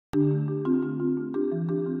Pues,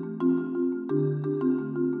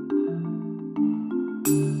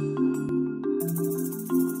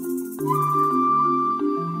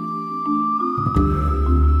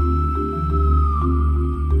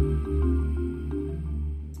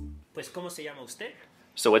 ¿cómo se llama usted?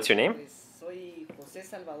 So what's your name? Soy José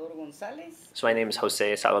Salvador González. So my name is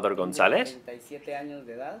Jose Salvador Gonzalez. Tengo 37 años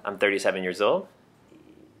de edad. I'm 37 years old.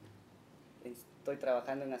 Estoy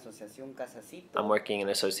trabajando en la asociación CasaSito. I'm working in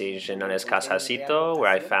an association known as CasaSito, where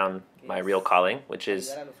I found my real calling, which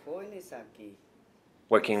is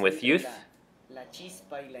working with youth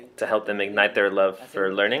to help them ignite their love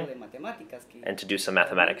for learning and to do some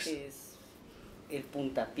mathematics,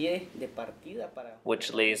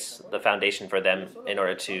 which lays the foundation for them in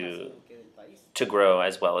order to grow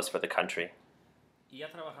as well as for the country. ¿Y ha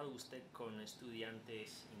trabajado usted con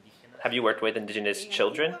estudiantes indígenas? Have you worked with indigenous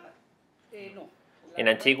children? No. In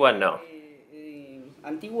Antigua, no.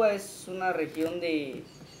 Antigua es una región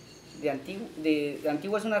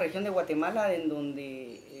Antigua es una región de Guatemala en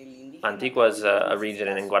donde Antigua is a region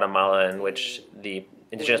in Guatemala in which the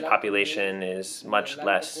indigenous population is much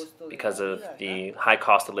less because of the high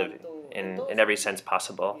cost of living in every sense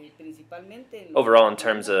possible. Overall, in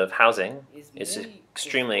terms of housing, it's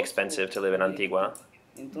extremely expensive to live in Antigua.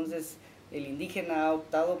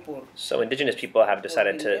 So indigenous people have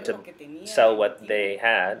decided to sell what they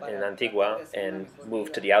had in Antigua and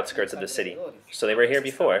move to the outskirts of the city. So they were here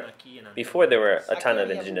before. Before there were a ton of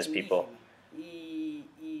indigenous people.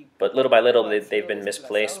 But little by little they've been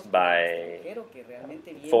misplaced by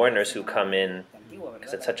foreigners who come in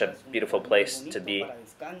because it's such a beautiful place to be,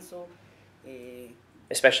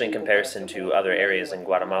 especially in comparison to other areas in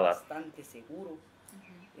Guatemala.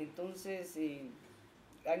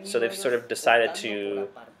 So they've sort of decided to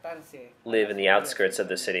live in the outskirts of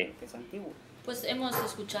the city.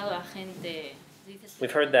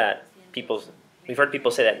 We've heard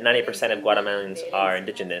people say that 90% of Guatemalans are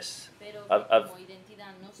indigenous, of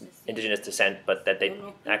indigenous descent, but that they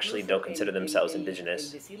actually don't consider themselves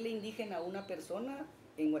indigenous.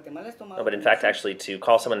 No, but in fact, actually, to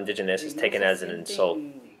call someone indigenous is taken as an insult.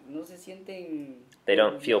 They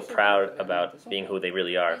don't feel proud about being who they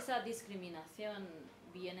really are.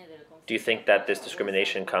 Do you think that this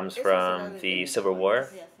discrimination comes from the Civil War?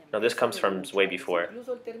 No, this comes from way before.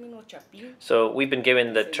 So we've been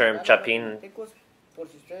given the term chapín.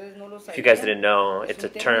 If you guys didn't know, it's a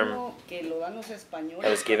term that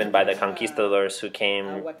was given by the conquistadors who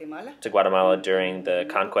came to Guatemala during the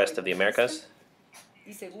conquest of the Americas.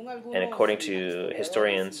 And according to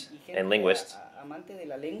historians and linguists,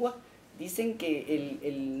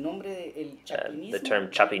 the term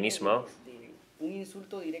chapinismo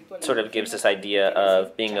sort of gives this idea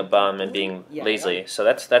of being a bum and being lazy. So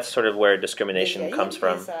that's sort of where discrimination comes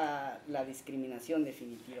from. And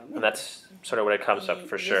that's sort of where it comes up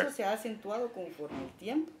for sure.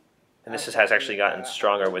 And this has actually gotten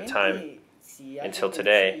stronger with time until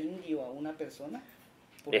today.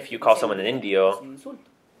 If you call someone an indio,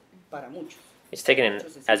 it's taken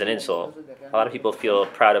as an insult. A lot of people feel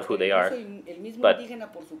proud of who they are.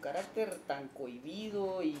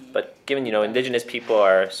 But given, indigenous people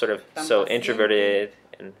are sort of so introverted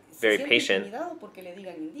and very patient,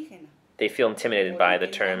 they feel intimidated by the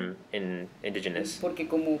term indigenous. For the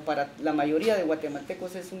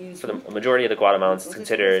majority of the Guatemalans, it's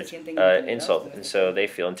considered an insult, and so they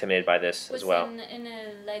feel intimidated by this as well.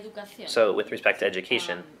 So with respect to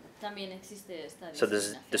education, so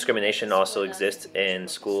this discrimination also exists in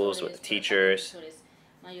schools with teachers.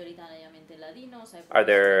 Are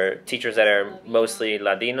there teachers that are mostly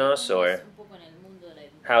Latinos, or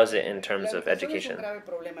how is it in terms of education?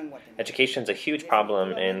 Education is a huge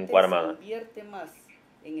problem in Guatemala.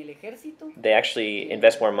 They actually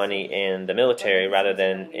invest more money in the military rather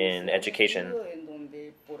than in education.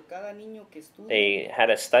 They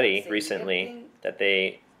had a study recently that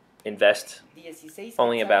they invest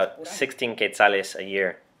only about 16 quetzales a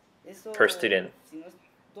year per student.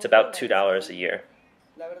 It's about $2 a year.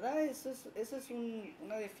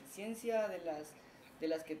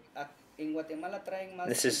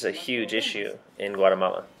 This is a huge issue in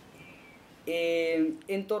Guatemala.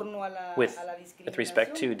 With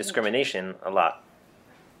respect to discrimination, a lot.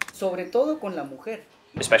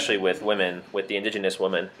 Especially with women, with the indigenous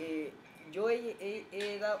women.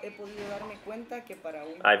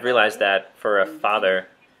 I've realized that for a father,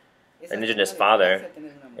 an indigenous father,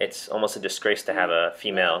 it's almost a disgrace to have a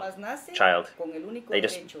female child.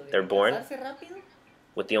 They're born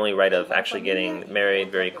with the only right of actually getting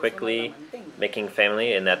married very quickly, making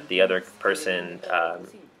family, and that the other person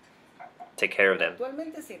take care of them.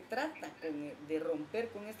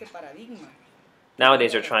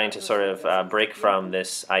 Nowadays, they're trying to sort of break from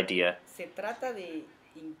this idea.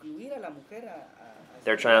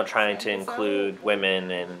 They're trying to include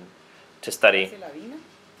women and to study.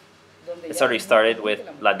 It's already started with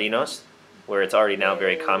Latinos, where it's already now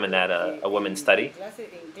very common that a woman study.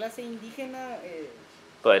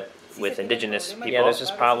 But with indigenous people, yeah, there's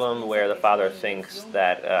this problem where the father thinks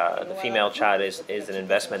that the female child is an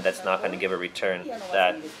investment that's not going to give a return,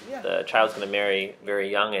 that the child's going to marry very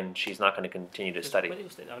young and she's not going to continue to study.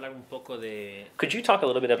 Could you talk a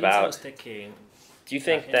little bit about, do you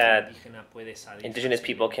think that indigenous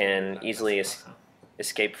people can easily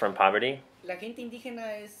escape from poverty?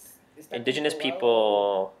 Indigenous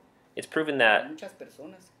people, it's proven that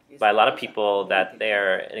by a lot of people that they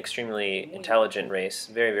are an extremely intelligent race,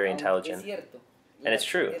 very, very intelligent. And it's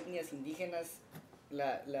true.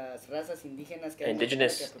 The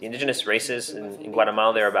indigenous races in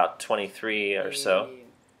Guatemala, there are about 23 or so.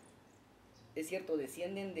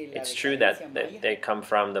 It's true that they come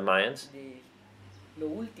from the Mayans,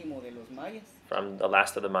 from the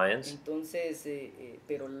last of the Mayans.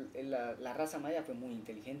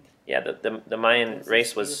 Yeah, the Mayan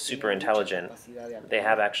race was super intelligent. They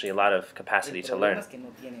have actually a lot of capacity to learn.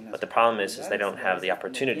 But the problem is they don't have the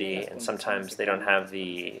opportunity, and sometimes they don't have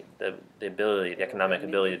the ability, the economic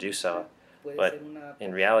ability to do so. But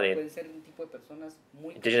in reality,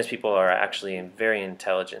 indigenous people are actually very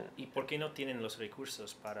intelligent.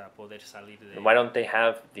 And why don't they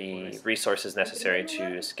have the resources necessary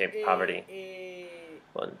to escape poverty?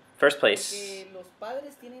 Well, in the first place,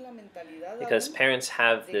 because parents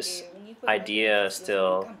have this idea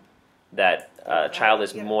still that a child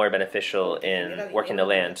is more beneficial in working the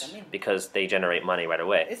land because they generate money right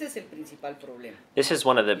away. This is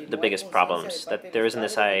one of the biggest problems, that there isn't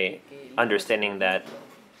this understanding that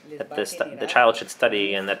the child should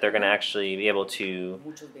study and that they're going to actually be able to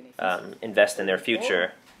invest in their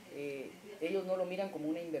future. They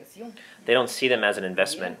don't see them as an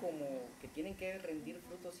investment.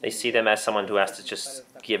 They see them as someone who has to just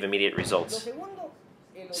give immediate results.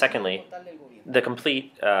 Secondly, the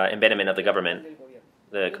complete abandonment of the government.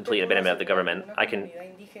 I can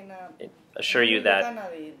assure you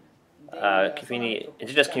that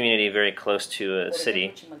indigenous community very close to a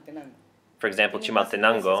city, for example,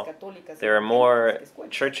 Chimaltenango, there are more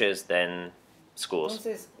churches than schools.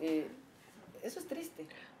 This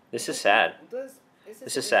is sad.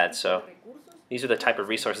 This is sad. So these are the type of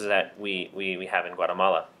resources that we have in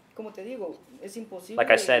Guatemala.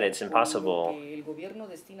 Like I said, it's impossible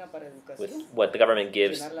with what the government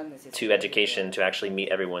gives to education to actually meet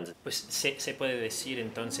everyone's.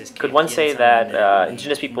 Could one say that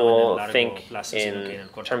indigenous people think in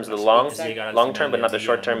terms of the long term, but not the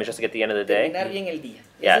short term, is just to get the end of the day?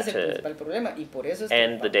 Yeah, to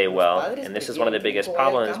end the day well. And this is one of the biggest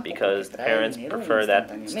problems because the parents prefer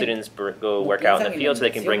that students go work out in the field so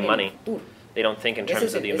they can bring money. They don't think in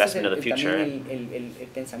terms of the investment of the future.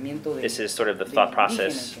 This is sort of the thought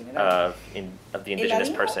process of the indigenous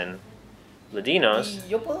person. Latinos,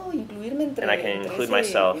 and I can include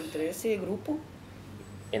myself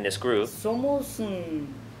in this group.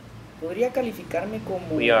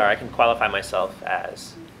 I can qualify myself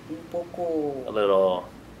as a little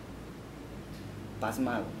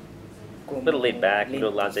laid back, a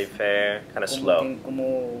little laissez-faire, kind of slow.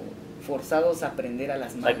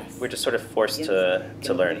 Like we're just sort of forced to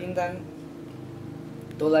learn. And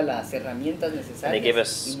they give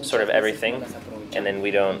us sort of everything, and then we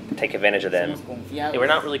don't take advantage of them. And we're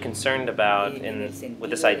not really concerned about, with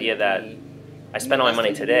this idea that I spend all my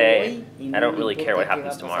money today, I don't really care what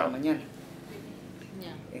happens tomorrow.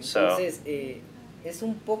 So it's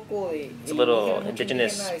a little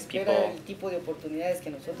indigenous people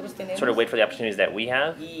sort of wait for the opportunities that we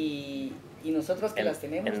have.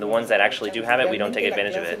 And the ones that actually do have it, we don't take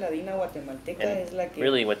advantage of it. And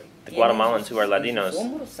really, with the Guatemalans who are Latinos,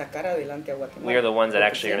 we are the ones that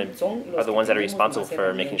actually are the ones that are responsible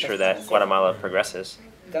for making sure that Guatemala progresses.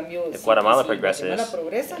 If Guatemala progresses,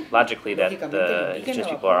 logically that the indigenous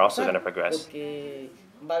people are also going to progress. They're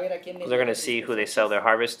going to see who they sell their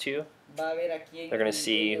harvest to. They're going to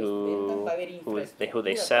see who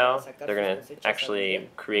they sell. They're going to actually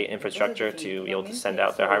create infrastructure to be able to send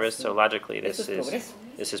out their harvest. So logically, this is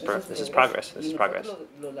progress.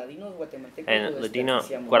 And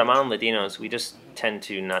Guatemalan Latinos, we just tend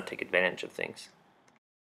to not take advantage of things.